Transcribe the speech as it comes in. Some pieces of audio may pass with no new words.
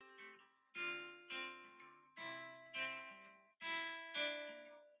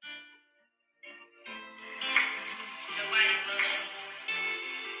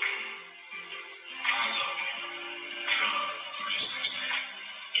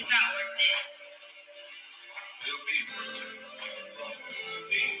It's not worth it. It'll be worth it. Romans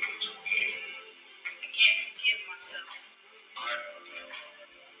 8:28. I can't forgive myself. I forgive.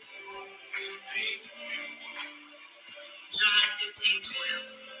 Romans 8:21. John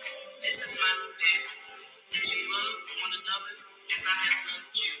 15:12. This is my commandment, that you love one another as I have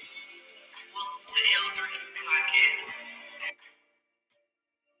loved you. Welcome to L3 Podcast. Welcome to L3 Podcast.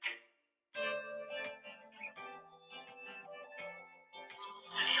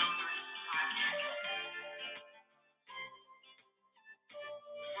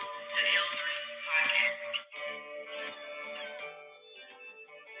 Welcome to L3 Podcast.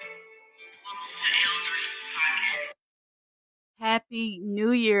 Welcome to L3 Podcast. Happy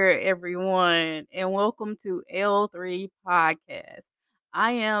New Year, everyone, and welcome to L3 Podcast.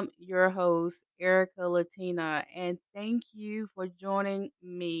 I am your host, Erica Latina, and thank you for joining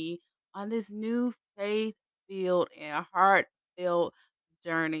me on this new faith filled and heartfelt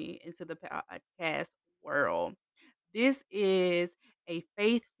journey into the podcast world. This is a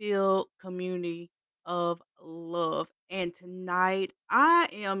faith filled community of love. And tonight, I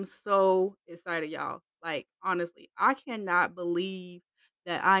am so excited, y'all. Like, honestly, I cannot believe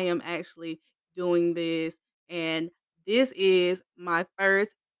that I am actually doing this. And this is my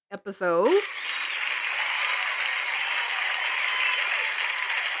first episode.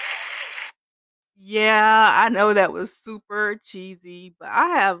 Yeah, I know that was super cheesy, but I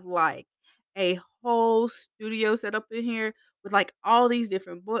have like a whole studio set up in here with like all these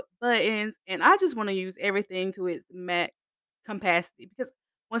different buttons, and I just want to use everything to its max capacity because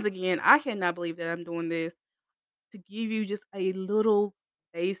once again, I cannot believe that I'm doing this to give you just a little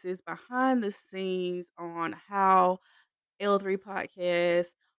basis behind the scenes on how L3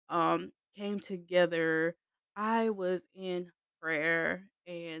 podcast came together. I was in prayer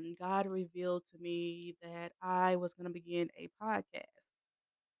and God revealed to me that I was going to begin a podcast.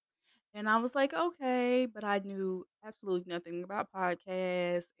 And I was like, okay, but I knew absolutely nothing about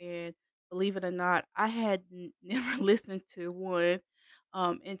podcasts. And believe it or not, I had never listened to one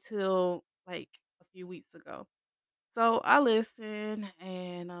until like a few weeks ago. So I listened,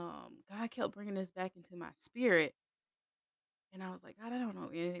 and God kept bringing this back into my spirit. And I was like, God, I don't know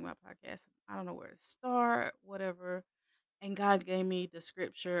anything about podcasts. I don't know where to start, whatever. And God gave me the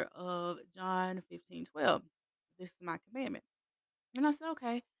scripture of John 15:12. This is my commandment. And I said,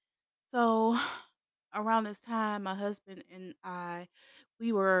 okay. So around this time, my husband and I,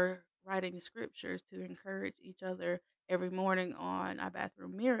 we were writing scriptures to encourage each other every morning on our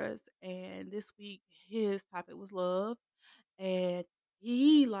bathroom mirrors. And this week, his topic was love. And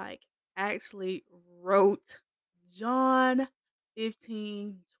he like actually wrote John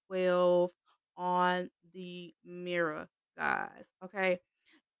 15:12 on the mirror, guys. Okay.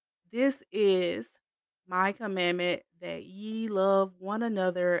 This is my commandment that ye love one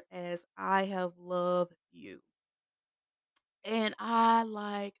another as I have loved you. And I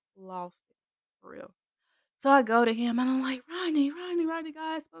like lost it for real. So I go to him and I'm like, Rodney,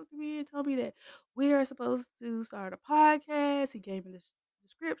 God spoke to me and told me that we are supposed to start a podcast. He gave me the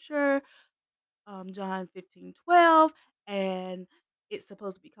scripture, John 15:12, and it's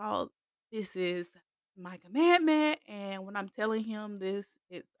supposed to be called This is My Commandment. And when I'm telling him this,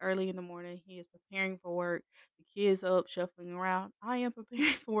 it's early in the morning. He is preparing for work. The kids up shuffling around. I am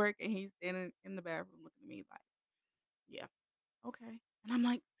preparing for work, and he's standing in the bathroom looking at me like, yeah, okay. And I'm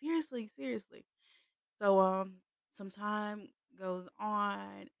like, seriously, seriously. So some time goes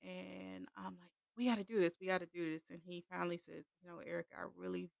on and I'm like, we gotta do this, we gotta do this. And he finally says, Eric, I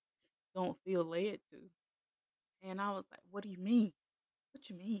really don't feel led to. And I was like, what do you mean? What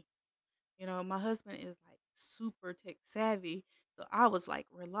you mean? My husband is like super tech savvy. So I was like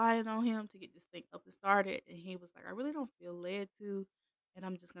relying on him to get this thing up and started. And he was like, I really don't feel led to. And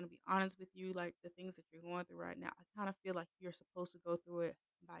I'm just gonna be honest with you, like the things that you're going through right now, I kind of feel like you're supposed to go through it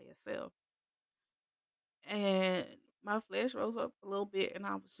by yourself. And my flesh rose up a little bit, and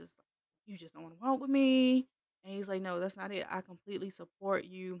I was just like, "You just don't want to walk with me." And he's like, "No, that's not it. I completely support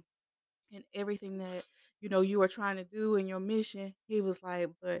you in everything that you are trying to do in your mission." He was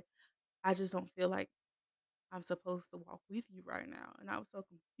like, "But I just don't feel like I'm supposed to walk with you right now." And I was so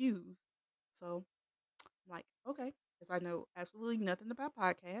confused. So I'm like, "Okay," because I know absolutely nothing about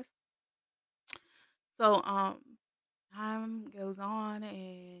podcasts. So time goes on,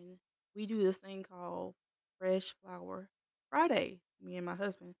 and we do this thing called Fresh Flower Friday, me and my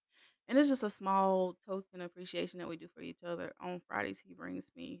husband. And it's just a small token of appreciation that we do for each other. On Fridays, he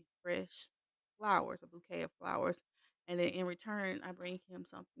brings me fresh flowers, a bouquet of flowers. And then in return, I bring him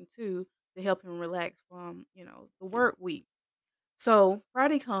something too to help him relax from, the work week. So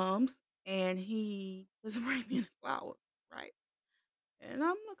Friday comes and he doesn't bring me any flowers, right? And and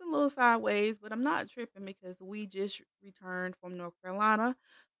I'm looking a little sideways, but I'm not tripping because we just returned from North Carolina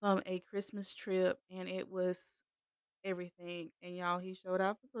from a Christmas trip, and it was everything. And y'all, he showed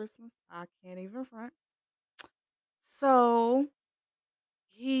up for Christmas. I can't even front. So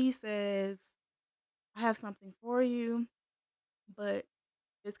he says, I have something for you, but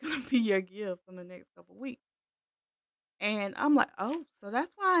it's gonna be your gift in the next couple weeks. And I'm like, oh, so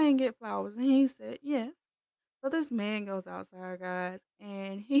that's why I didn't get flowers. And he said, yes. So this man goes outside, guys,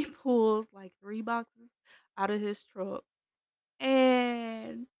 and he pulls like 3 boxes out of his truck,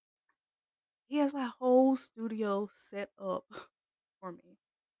 and he has a whole studio set up for me.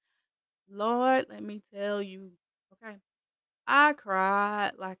 Lord, let me tell you, okay? I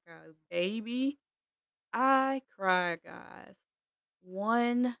cried like a baby. I cried, guys.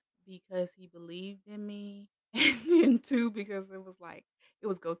 One, because he believed in me, and then two, because it was like it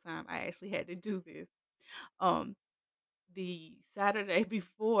was go time. I actually had to do this. Um, the Saturday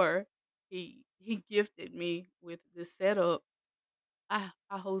before he gifted me with the setup, I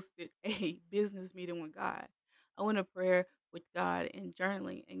hosted a business meeting with God. I went to prayer with God and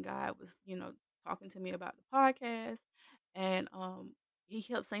journaling, and God was, talking to me about the podcast, and he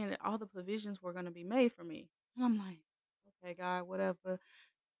kept saying that all the provisions were going to be made for me. And I'm like, okay, God, whatever.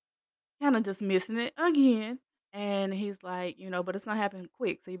 Kind of dismissing it again. And he's like, but it's gonna happen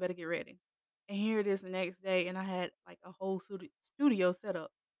quick, so you better get ready. And here it is the next day, and I had like a whole studio set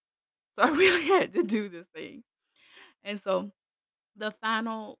up. So I really had to do this thing. And so the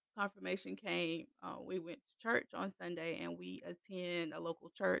final confirmation came. We went to church on Sunday, and we attend a local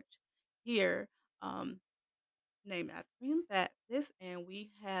church here, um, named after Freedom Baptist, and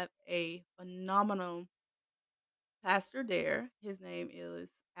we have a phenomenal pastor there. His name is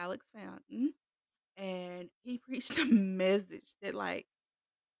Alex Fountain, and he preached a message that, like,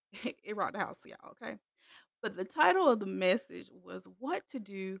 it rocked the house, y'all, okay? But the title of the message was "What to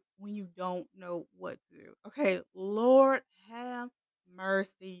Do When You Don't Know What to Do." Okay, Lord have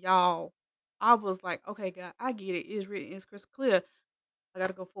mercy, y'all. I was like, "Okay, God, I get it. It's written, it's crystal clear. I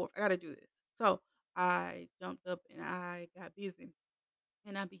gotta go forth. I gotta do this." So I jumped up and I got busy,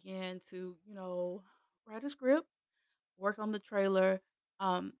 and I began to, write a script, work on the trailer,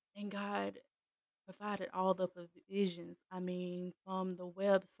 and God provided all the provisions. I mean, from the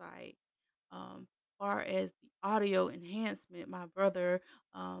website, far as the audio enhancement, my brother,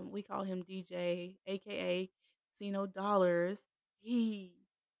 we call him DJ, aka Cino Dollars. He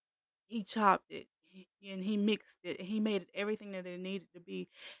he chopped it and he mixed it and he made it everything that it needed to be.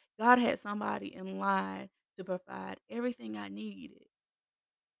 God had somebody in line to provide everything I needed,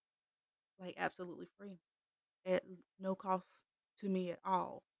 like absolutely free, at no cost to me at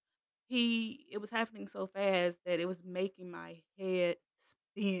all. It was happening so fast that it was making my head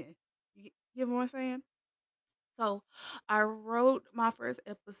spin. You get what I'm saying? So, I wrote my first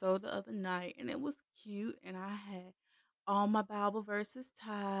episode the other night, and it was cute, and I had all my Bible verses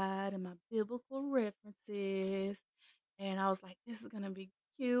tied and my biblical references, and I was like, "This is gonna be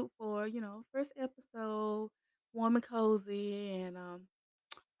cute for, first episode, warm and cozy," and,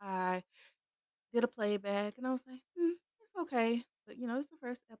 I did a playback, and I was like, it's okay, but, it's the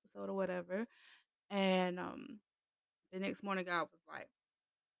first episode or whatever." And, the next morning, God was like,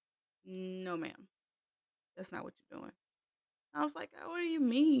 "No, ma'am, that's not what you're doing." I was like, "Oh, what do you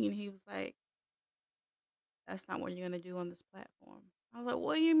mean?" He was like, "That's not what you're gonna do on this platform." I was like,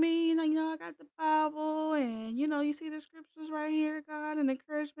 "What do you mean? Like, I got the Bible and, you see the scriptures right here, God, and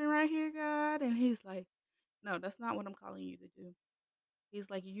encouragement right here, God." And he's like, "No, that's not what I'm calling you to do." He's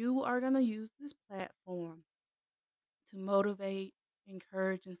like, "You are gonna use this platform to motivate,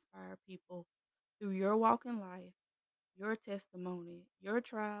 encourage, inspire people through your walk in life, your testimony, your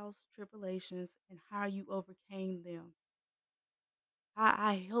trials, tribulations, and how you overcame them, how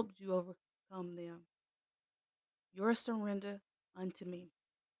I helped you overcome them, your surrender unto me."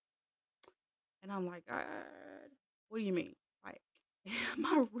 And I'm like, "God, what do you mean? Like, am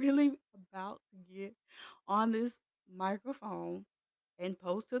I really about to get on this microphone and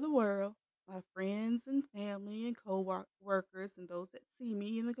post to the world, my friends and family and co-workers and those that see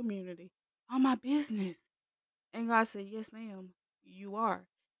me in the community, on my business?" And God said, "Yes, ma'am, you are."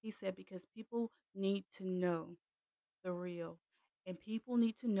 He said, "Because people need to know the real, and people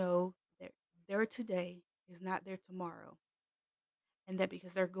need to know that their today is not their tomorrow, and that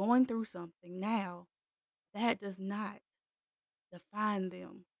because they're going through something now, that does not define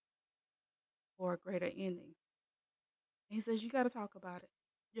them for a greater ending." And he says, "You got to talk about it.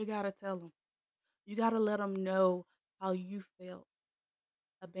 You got to tell them. You got to let them know how you felt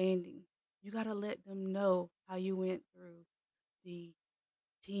abandoned. You got to let them know how you went through the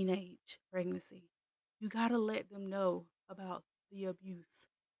teenage pregnancy. You got to let them know about the abuse.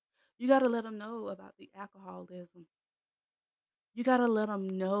 You gotta let them know about the alcoholism. You gotta let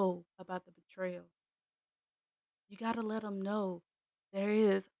them know about the betrayal. You gotta let them know there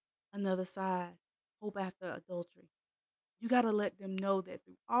is another side, hope after adultery. You gotta let them know that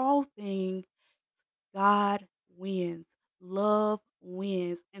through all things, God wins, love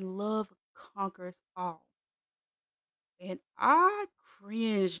wins, and love conquers all. And I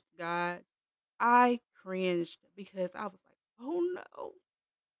cringed, God. I cringed because I was like, oh no,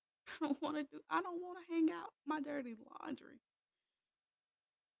 I don't want to hang out my dirty laundry.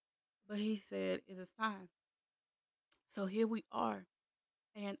 But he said, it is time. So here we are.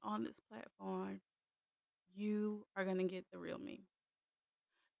 And on this platform, you are going to get the real me.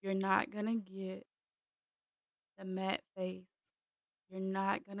 You're not going to get the matte face. You're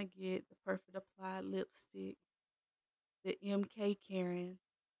not going to get the perfect applied lipstick, the MK Karen,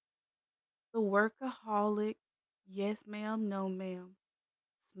 the workaholic, yes ma'am, no ma'am,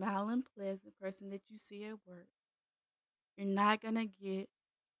 smiling, pleasant person that you see at work. You're not going to get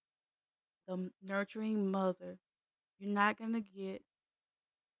the nurturing mother. You're not going to get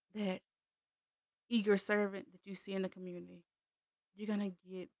that eager servant that you see in the community. You're going to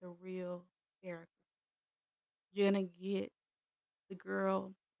get the real Erica. You're going to get the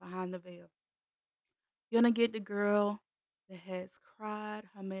girl behind the veil. You're going to get the girl that has cried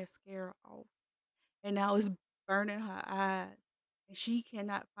her mascara off and now is burning her eyes and she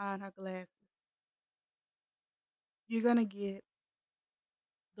cannot find her glasses. You're going to get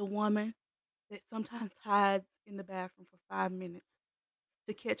the woman that sometimes hides in the bathroom for 5 minutes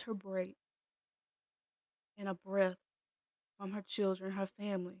to catch her break and a breath from her children, her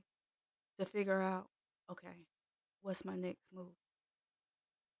family, to figure out, okay, what's my next move?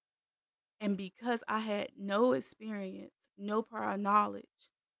 And because I had no experience, no prior knowledge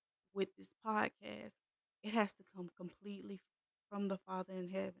with this podcast, it has to come completely from the Father in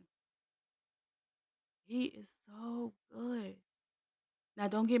heaven. He is so good. Now,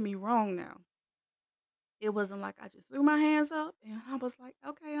 don't get me wrong now. It wasn't like I just threw my hands up and I was like,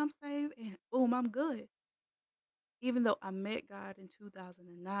 okay, I'm saved and boom, I'm good. Even though I met God in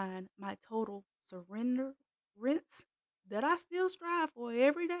 2009, my total surrenderance that I still strive for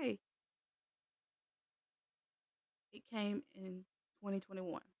every day, it came in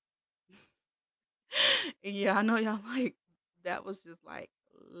 2021. And yeah, I know y'all like that was just like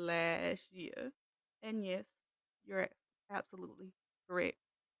last year. And yes, you're absolutely correct.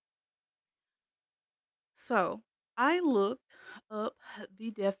 So I looked up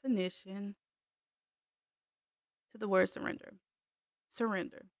the definition to the word surrender.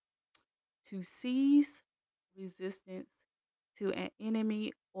 Surrender. To cease resistance to an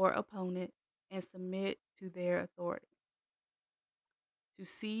enemy or opponent and submit to their authority. To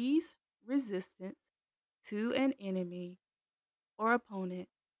cease resistance to an enemy or opponent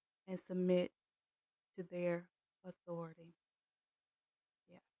and submit to their authority.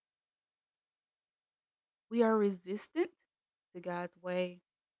 Yeah. We are resistant to God's way.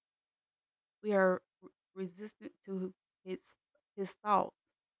 We are resistant to his thoughts.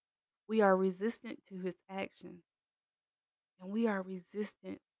 We are resistant to his actions. And we are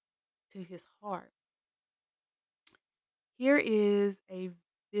resistant to his heart. Here is a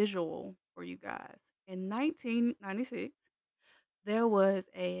visual for you guys. In 1996, there was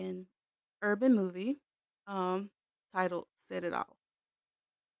an urban movie um, titled Set It Off.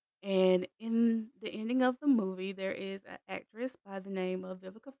 And in the ending of the movie, there is an actress by the name of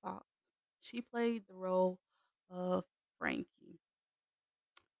Vivica Fox. She played the role of Frankie.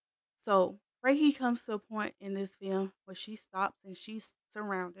 So Frankie comes to a point in this film where she stops and she's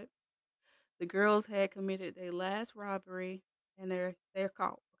surrounded. The girls had committed their last robbery and they're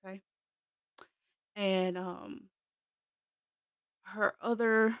caught, okay? And her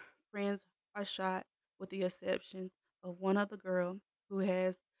other friends are shot with the exception of one other girl who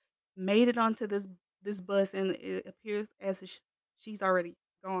has made it onto this bus and it appears as if she's already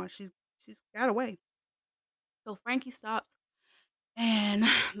gone. She's got away. So Frankie stops and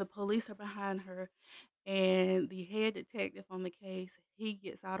the police are behind her and the head detective on the case, he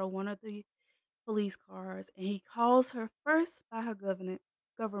gets out of one of the police cars and he calls her first by her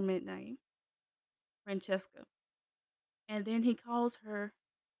government name, Francesca. And then he calls her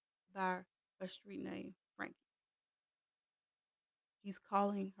by her street name, Frankie. He's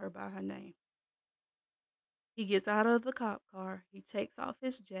calling her by her name. He gets out of the cop car. He takes off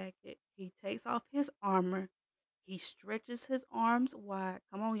his jacket. He takes off his armor. He stretches his arms wide.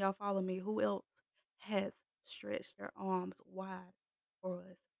 Come on, y'all, follow me. Who else has stretched their arms wide for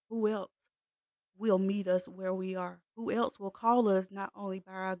us? Who else will meet us where we are? Who else will call us not only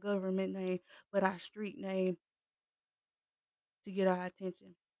by our government name, but our street name? to get our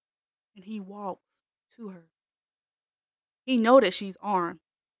attention, and he walks to her. He know that she's armed.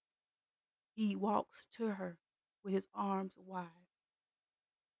 He walks to her with his arms wide.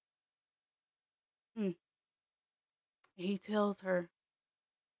 Mm. And he tells her,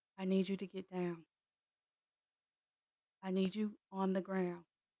 I need you to get down. I need you on the ground.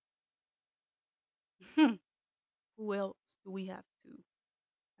 Who else do we have to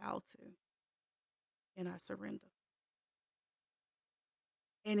bow to in our surrender?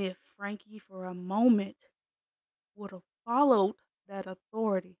 And if Frankie, for a moment, would have followed that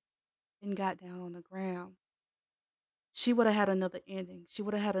authority and got down on the ground, she would have had another ending. She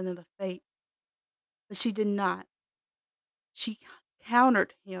would have had another fate. But she did not. She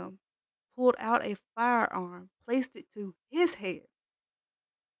countered him, pulled out a firearm, placed it to his head,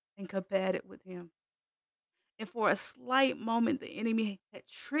 and combated with him. And for a slight moment, the enemy had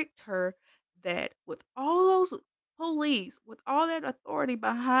tricked her that with all those police, with all that authority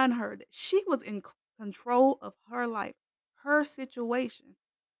behind her, that she was in control of her life, her situation.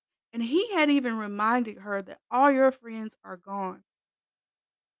 And he had even reminded her that all your friends are gone.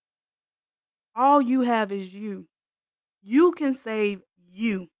 All you have is you. You can save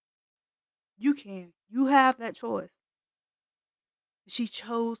you. You can. You have that choice. She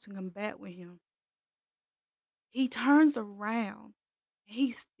chose to combat with him. He turns around.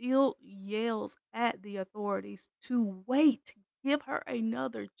 He still yells at the authorities to wait, give her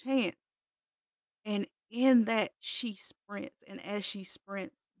another chance. And in that, she sprints. And as she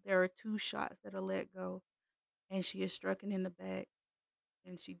sprints, there are two shots that are let go. And she is struck in the back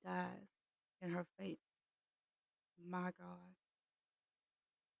and she dies in her fate. My God.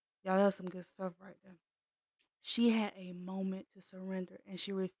 Y'all, that's some good stuff right there. She had a moment to surrender and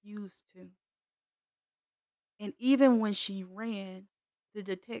she refused to. And even when she ran, the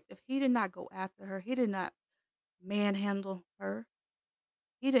detective, he did not go after her. He did not manhandle her.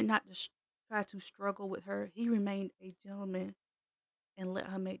 He did not just try to struggle with her. He remained a gentleman and let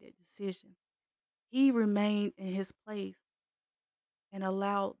her make that decision. He remained in his place and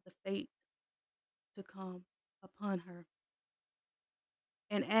allowed the fate to come upon her.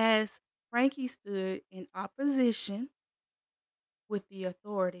 And as Frankie stood in opposition with the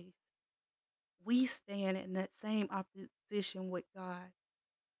authorities, we stand in that same opposition with God.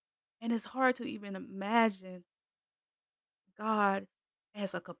 And it's hard to even imagine God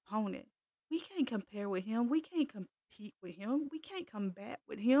as a component. We can't compare with him. We can't compete with him. We can't combat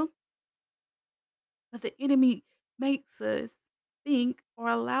with him. But the enemy makes us think or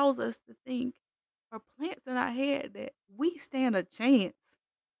allows us to think or plants in our head that we stand a chance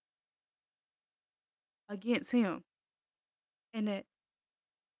against him and that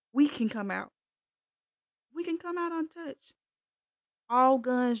we can come out. We can come out untouched. All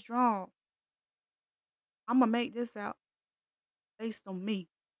guns drawn. I'm going to make this out based on me.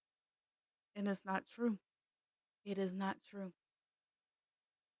 And it's not true. It is not true.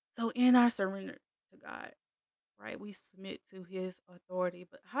 So in our surrender to God, right, we submit to his authority.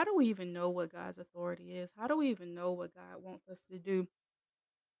 But how do we even know what God's authority is? How do we even know what God wants us to do?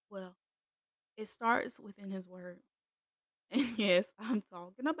 Well, it starts within his word. And yes, I'm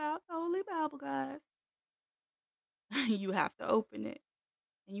talking about the Holy Bible, guys. You have to open it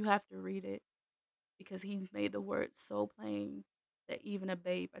and you have to read it because he's made the word so plain that even a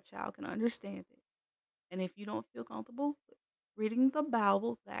babe, a child can understand it. And if you don't feel comfortable with reading the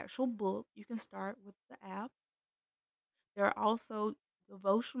Bible, the actual book, you can start with the app. There are also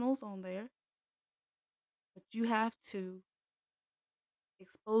devotionals on there, but you have to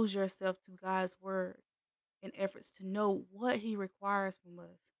expose yourself to God's word in efforts to know what he requires from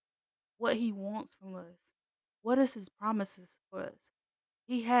us, what he wants from us, what is his promises for us.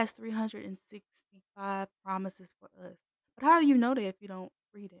 He has 365 promises for us. But how do you know that if you don't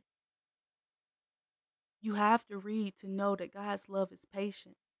read it? You have to read to know that God's love is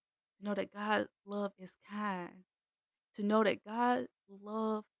patient, to know that God's love is kind, to know that God's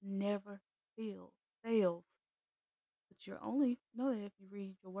love never fails. But you only know that if you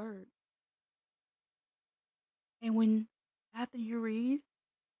read your word. And when after you read,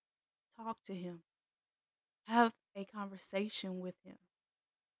 talk to him. Have a conversation with him.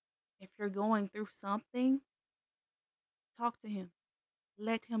 If you're going through something, talk to him.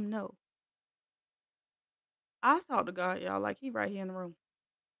 Let him know. I talk to God, y'all, like he right here in the room.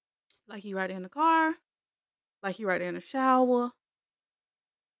 Like he right in the car, like he right in the shower.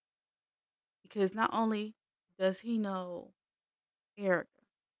 Because not only does he know Erica,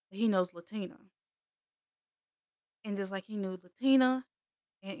 but he knows Latina. And just like he knew Latina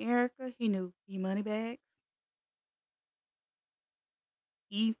and Erica, he knew E Bags.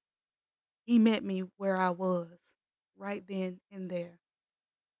 He he met me where I was, right then and there.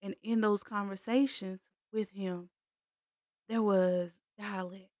 And in those conversations with him, there was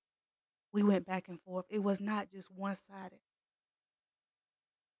dialect. We went back and forth. It was not just one sided.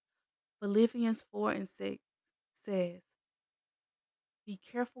 Philippians 4 and 6 says, be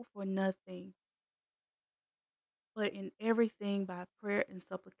careful for nothing, but in everything by prayer and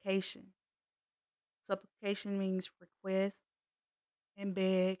supplication. Supplication means request and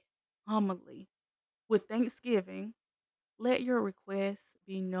beg humbly. With thanksgiving, let your requests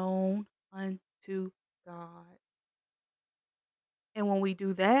be known unto God. And when we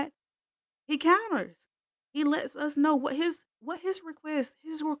do that, he counters. He lets us know what his requests,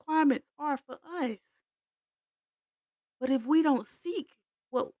 his requirements are for us. But if we don't seek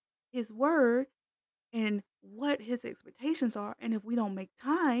what his word and what his expectations are, and if we don't make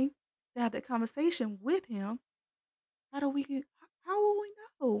time to have that conversation with him, how will we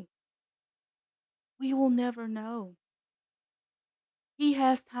know? We will never know. He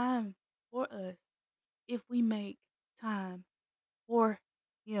has time for us if we make time for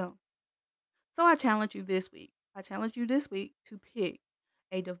him. So I challenge you this week. I challenge you this week to pick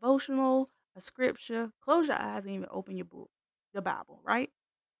a devotional, a scripture, close your eyes and even open your book, the Bible, right?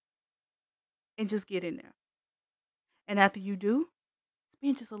 And just get in there. And after you do,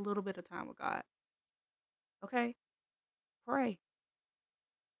 spend just a little bit of time with God. Okay? Pray.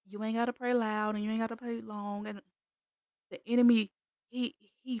 You ain't gotta pray loud and you ain't gotta pray long. And the enemy, he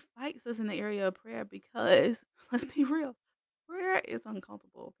fights us in the area of prayer because let's be real, prayer is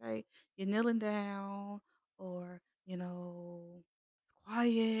uncomfortable, okay? You're kneeling down or, it's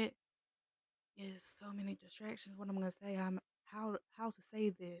quiet. There's so many distractions. What I'm gonna say, how to say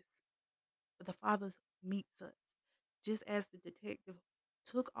this. But the Father meets us. Just as the detective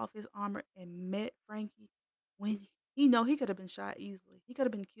took off his armor and met Frankie, when he know he could have been shot easily. He could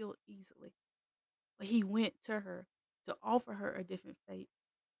have been killed easily. But he went to her to offer her a different fate.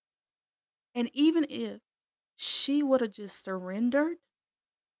 And even if she would have just surrendered,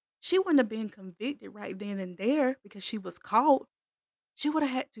 she wouldn't have been convicted right then and there because she was caught. She would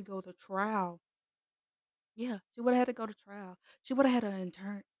have had to go to trial. Yeah, she would have had to go to trial. She would have had an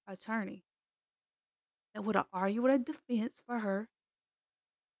attorney that would have argued a defense for her,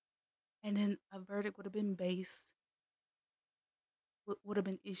 and then a verdict would have been based, would have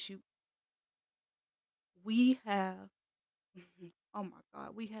been issued. We have, oh my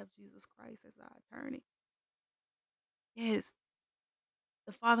God, we have Jesus Christ as our attorney. Yes,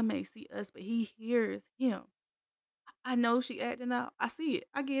 the Father may see us, but He hears him. I know she acting out. I see it.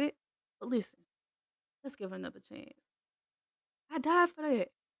 I get it. But listen, let's give her another chance. I died for that.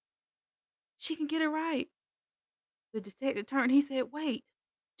 She can get it right. The detective turned. He said, wait.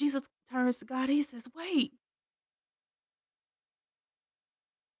 Jesus turns to God. He says, wait.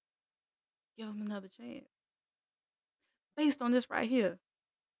 Give him another chance. Based on this right here,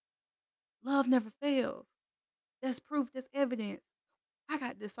 love never fails. That's proof. That's evidence. I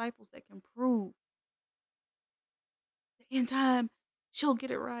got disciples that can prove that in time, she'll get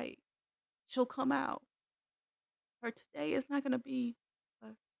it right. She'll come out. Her today is not going to be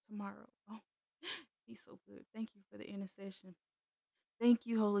tomorrow. Oh, he's so good. Thank you for the intercession. Thank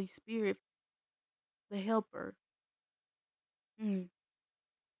you, Holy Spirit, the helper. Mm.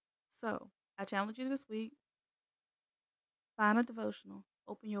 So, I challenge you this week. Find a devotional.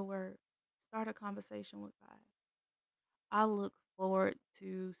 Open your word. Start a conversation with God. I look forward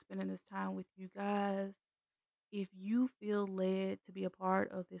to spending this time with you guys. If you feel led to be a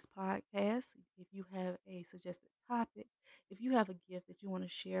part of this podcast, if you have a suggested topic, if you have a gift that you want to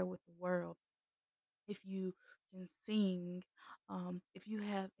share with the world, if you can sing, if you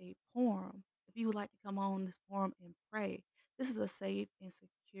have a poem, if you would like to come on this forum and pray, this is a safe and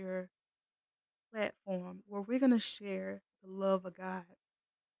secure platform where we're going to share the love of God.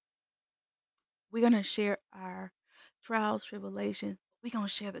 We're going to share our trials, tribulations. We're going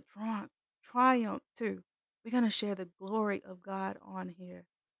to share the triumph too. We're going to share the glory of God on here.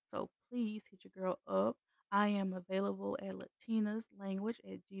 So please hit your girl up. I am available at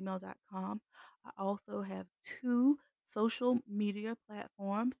latinaslanguage@gmail.com. I also have two social media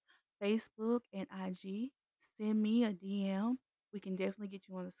platforms, Facebook and IG. Send me a DM. We can definitely get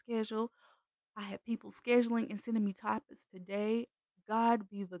you on the schedule. I had people scheduling and sending me topics today. God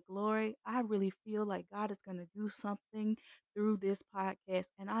be the glory. I really feel like God is going to do something through this podcast.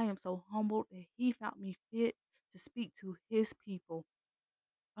 And I am so humbled that He found me fit to speak to His people.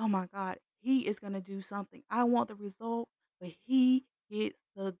 Oh my God, He is going to do something. I want the result, but He gets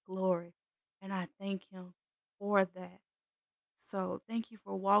the glory. And I thank Him for that. So thank you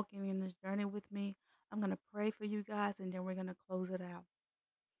for walking in this journey with me. I'm going to pray for you guys and then we're going to close it out.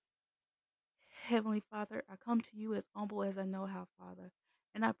 Heavenly Father, I come to you as humble as I know how, Father.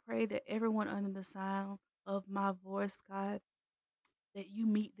 And I pray that everyone under the sound of my voice, God, that you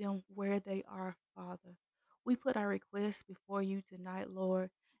meet them where they are, Father. We put our requests before you tonight, Lord,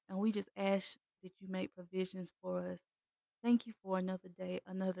 and we just ask that you make provisions for us. Thank you for another day,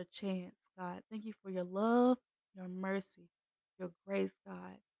 another chance, God. Thank you for your love, your mercy, your grace,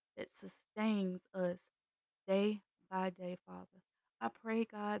 God, that sustains us day by day, Father. I pray,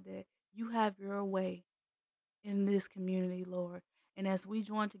 God, that you have your way in this community, Lord. And as we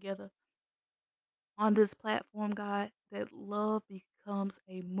join together on this platform, God, that love becomes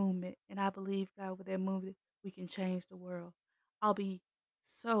a movement. And I believe, God, with that movement, we can change the world. I'll be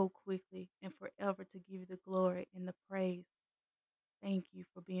so quickly and forever to give you the glory and the praise. Thank you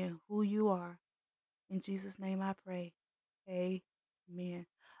for being who you are. In Jesus' name I pray. Amen.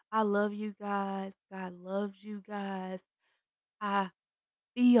 I love you guys. God loves you guys. I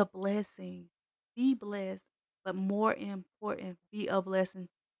be a blessing. Be blessed. But more important, be a blessing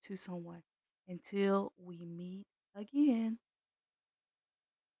to someone. Until we meet again.